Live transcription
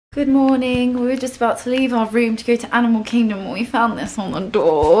Good morning. We were just about to leave our room to go to Animal Kingdom and we found this on the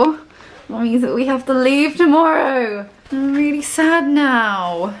door. That means that we have to leave tomorrow. I'm really sad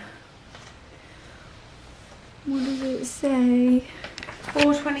now. What does it say?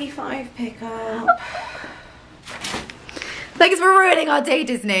 4:25 pickup. Thanks for ruining our day,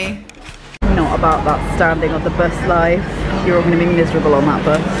 Disney. Not about that standing on the bus life. You're all going to be miserable on that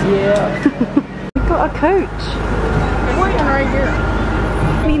bus. Yeah. We've got our coach. Waiting right here.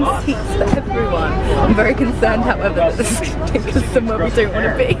 Means seats for everyone. I'm very concerned, however, that this is going to take us somewhere we don't want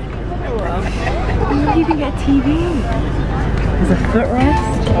to be. Oh well. You can get a TV. There's a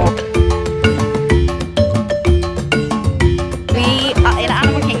footrest. We are in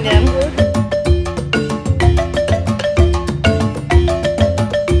Animal Kingdom.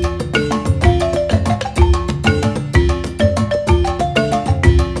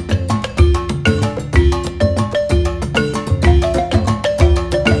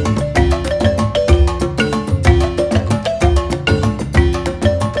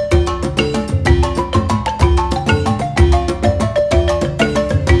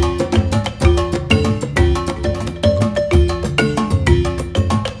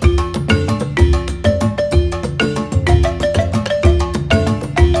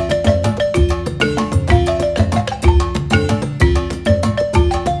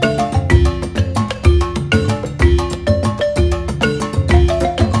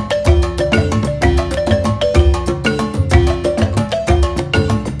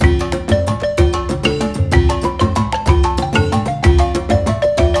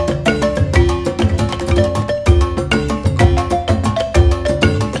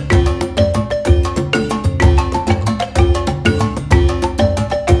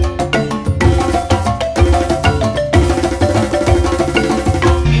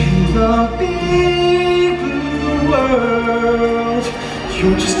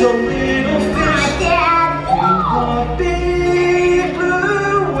 You're just a little fish in the big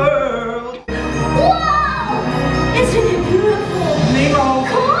blue world. Whoa! Isn't it beautiful? Nemo!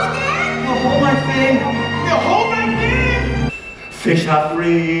 Come on, Dad! You hold my fin! You hold my fin! Fish are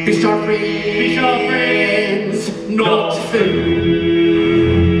free! Fish are free! Fish are friends! Not food!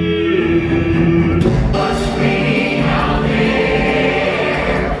 What's free out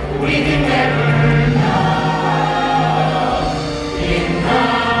there? We can never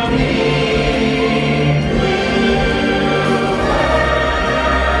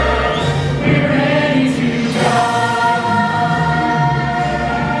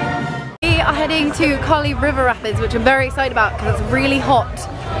to Kali River Rapids, which I'm very excited about because it's really hot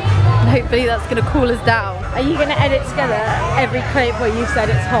and hopefully that's going to cool us down. Are you going to edit together every clip where you said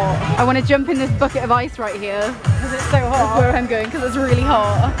it's hot? I want to jump in this bucket of ice right here Because it's so hot. That's where I'm going because it's really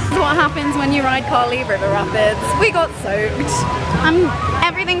hot. This is what happens when you ride Kali River Rapids. We got soaked.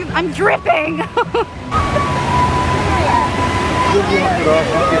 I'm dripping.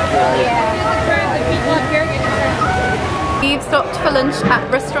 We've stopped for lunch at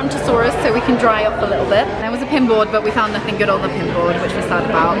Restaurantosaurus so we can dry off a little bit. There was a pinboard, but we found nothing good on the pinboard, which we're sad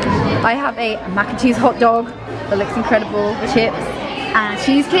about. I have a mac and cheese hot dog that looks incredible, chips and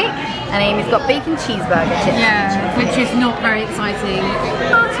cheesecake, and Amy's got bacon cheeseburger chips. Yeah, which is not very exciting.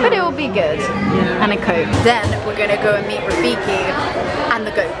 But it will be good. Yeah. And a Coke. Then we're gonna go and meet Rafiki and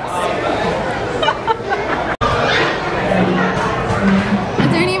the goats. I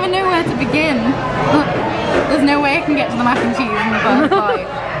don't even know where to begin. There's no way I can get to the mac and cheese in the first bite.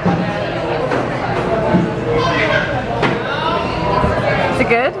 Is it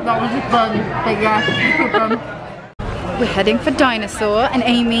good? That was just fun, but yeah, good fun. We're heading for Dinosaur and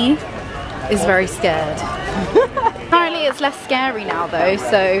Amy is very scared. Apparently it's less scary now though,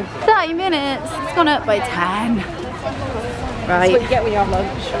 so 30 minutes, it's gone up by 10. Right. That's what you get when you have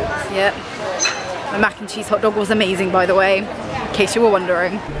lunch. Yep. My mac and cheese hot dog was amazing, by the way, in case you were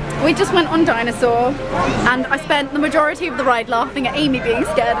wondering. We just went on Dinosaur and I spent the majority of the ride laughing at Amy being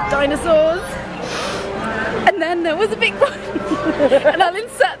scared of dinosaurs. And then there was a big one. And I'll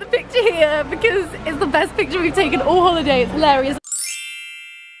insert the picture here because it's the best picture we've taken all holiday. It's hilarious.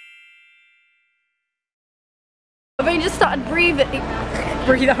 I've only just started breathing. I've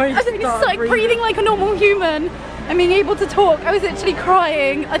only just started breathing like a normal human and being able to talk. I was literally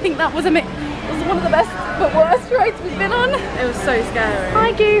crying. I think that was one of the best but worst rides we've been on. It was so scary.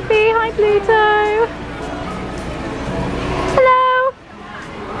 Hi Goofy, hi Pluto. Hello.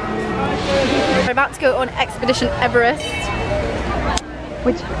 We're about to go on Expedition Everest,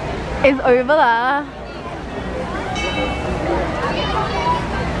 which is over there.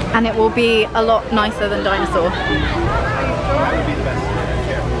 And it will be a lot nicer than Dinosaur.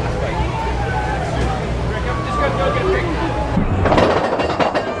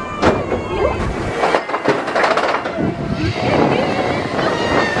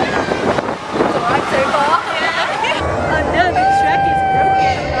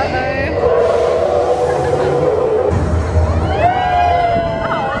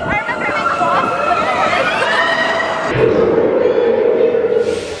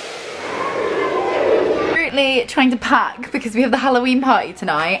 pack because we have the Halloween party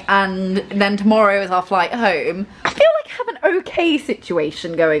tonight and then tomorrow is our flight home. I feel like I have an okay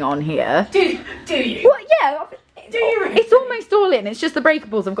situation going on here. Do you? Well, yeah. Do you? It's almost all in. It's just the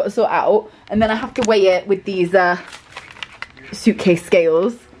breakables I've got to sort out, and then I have to weigh it with these suitcase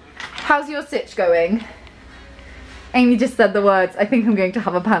scales. How's your stitch going? Amy just said the words, I think I'm going to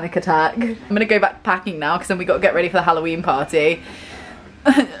have a panic attack. I'm gonna go back to packing now because then we got to get ready for the Halloween party.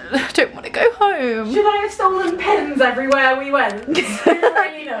 I don't want to go home. Should I have stolen pens everywhere we went? Who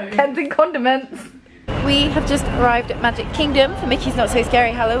really knows? Pens and condiments. We have just arrived at Magic Kingdom for Mickey's Not So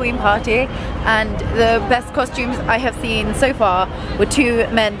Scary Halloween party, and the best costumes I have seen so far were two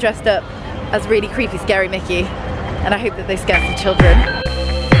men dressed up as really creepy scary Mickey, and I hope that they scare some children.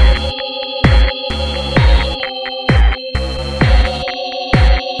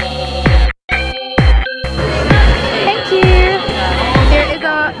 Thank you! Here is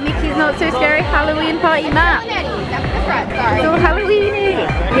our Mickey's Not So Scary Halloween party map. So Halloweeny!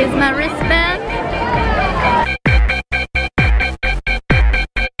 Here's my wristband.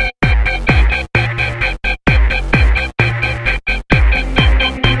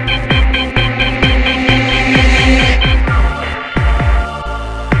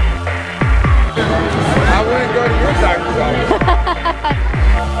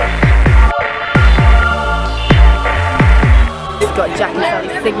 It's got Jack and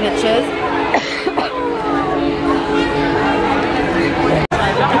Sally's signatures.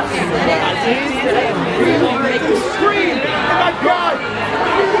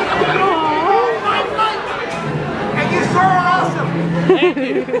 And you so awesome! Thank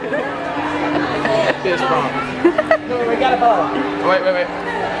you. Fist bump. We got a ball. Wait.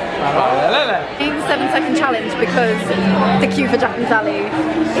 Doing the 7-second challenge because the queue for Jack and Sally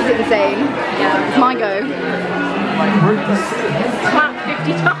is insane. Yeah, it's my go. Clap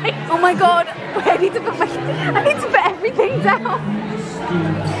 50 times. Oh my god, I need to put everything down.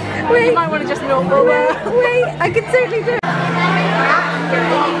 Wait, You might want to just normal there. wait, I can totally do it.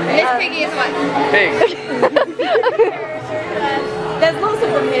 Miss Piggy is what? Pig. There's lots of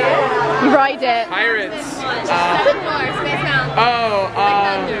them here. You ride it. Pirates. Seven more, Space Mountain.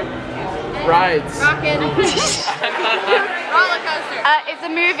 Rides. Rockin'. Roller coaster. It's a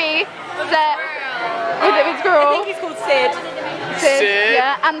movie that with I Squirrel. think he's called Sid. Sid.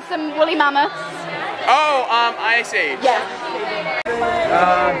 Yeah, and some woolly mammoths. Ice Age. Yeah.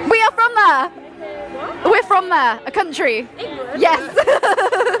 We are from there. What? We're from there, a country. England? Yes.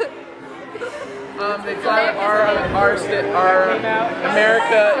 They fly our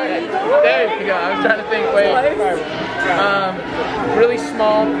America. There you go. I was trying to think. Wait. Really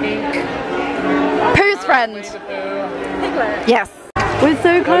small pink. Pooh's friend. Piglet. Yes. We're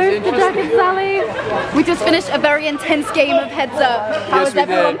so close to Jack and interesting. Sally. We just finished a very intense game of Heads Up. How is we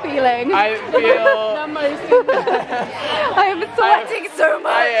everyone did. feeling? I feel. I am sweating so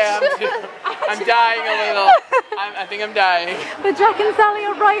much. I am too. I'm dying a little. I think I'm dying. But Jack and Sally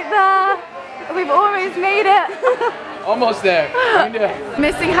are right there. We've almost made it. Almost there.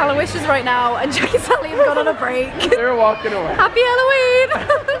 Missing Hallowishes right now, and Jack and Sally have gone on a break. They're walking away. Happy Halloween!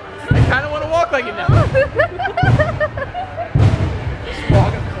 I kind of want to walk like it now.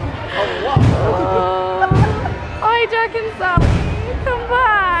 Hi, Jack and Sally. Come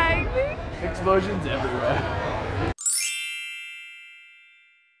back. Explosions everywhere.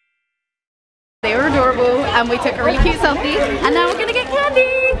 They were adorable, and we took a really cute selfie, and now we're gonna get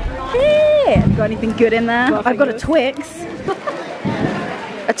candy. Yeah. Got anything good in there? I've got a Twix,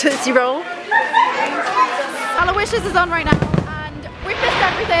 a Tootsie Roll. Hallowishes is on right now, and we've missed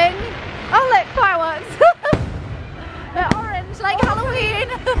everything. Oh look, fireworks. They're orange, like Halloween.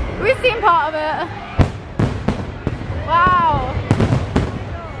 We've seen part of it. Wow.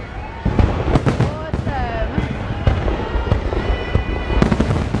 Awesome.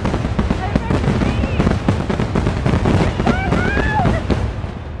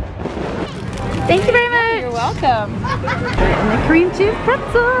 Thank you very much. You're welcome. And the cream cheese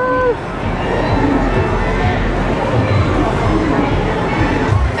pretzel.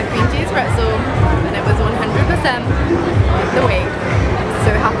 A cream cheese pretzel, and it was 100% the weight. I'm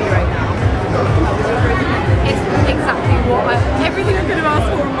so happy right now. It's exactly everything I could have asked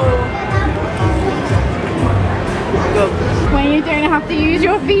for and more. When you don't have to use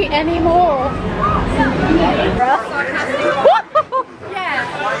your feet anymore. Yeah,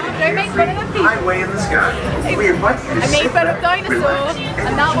 don't make fun of the feet. Highway in the sky. We invite you to I made sit fun of back, dinosaurs, relax,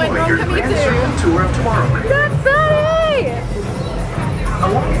 and that went enjoy wrong your for me Grand too. Circle tour of Tomorrowland. That's funny!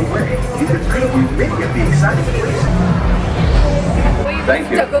 Along the way, you can preview many of the exciting places. We Thank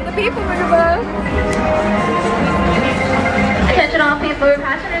you. stuck on the people mover. Attention Attention all feet forward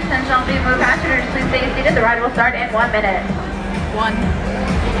passengers, attention all feet forward passengers, please stay seated. The ride will start in 1 minute.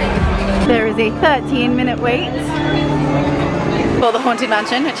 There is a 13-minute wait for the Haunted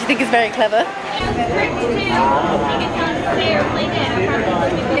Mansion, which I think is very clever.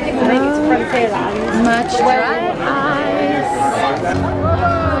 Much dry ice.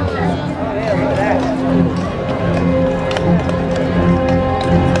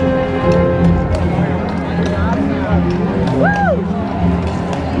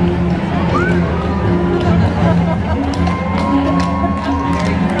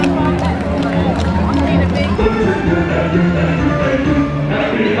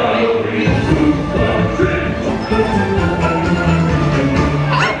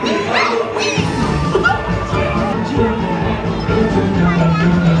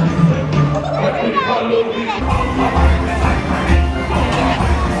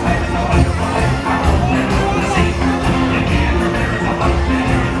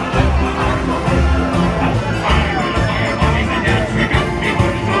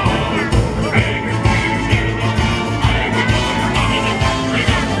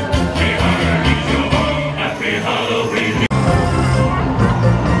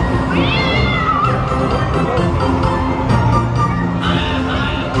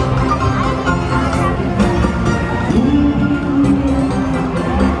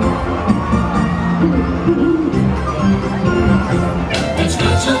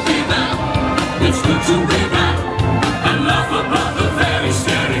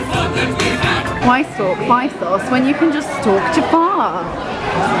 Why stalk 5 stars when you can just stalk Jafar?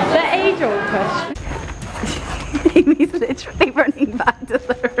 The age-old question. Amy's literally running back to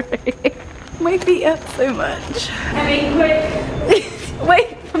the room. My feet hurt so much. I mean, quick.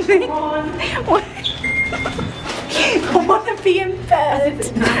 Wait for me. Wait. I want to be in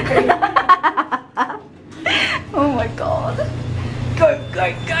bed. Oh my god. Go,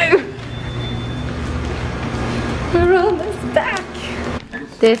 go, go. We're almost back.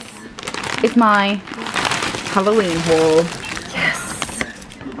 This is my Halloween haul. Yes.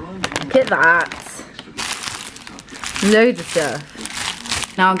 Look at that. Loads of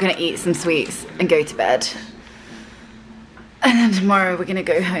stuff. Now I'm gonna eat some sweets and go to bed. And then tomorrow we're gonna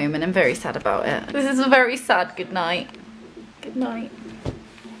go home and I'm very sad about it. This is a very sad good night. Good night.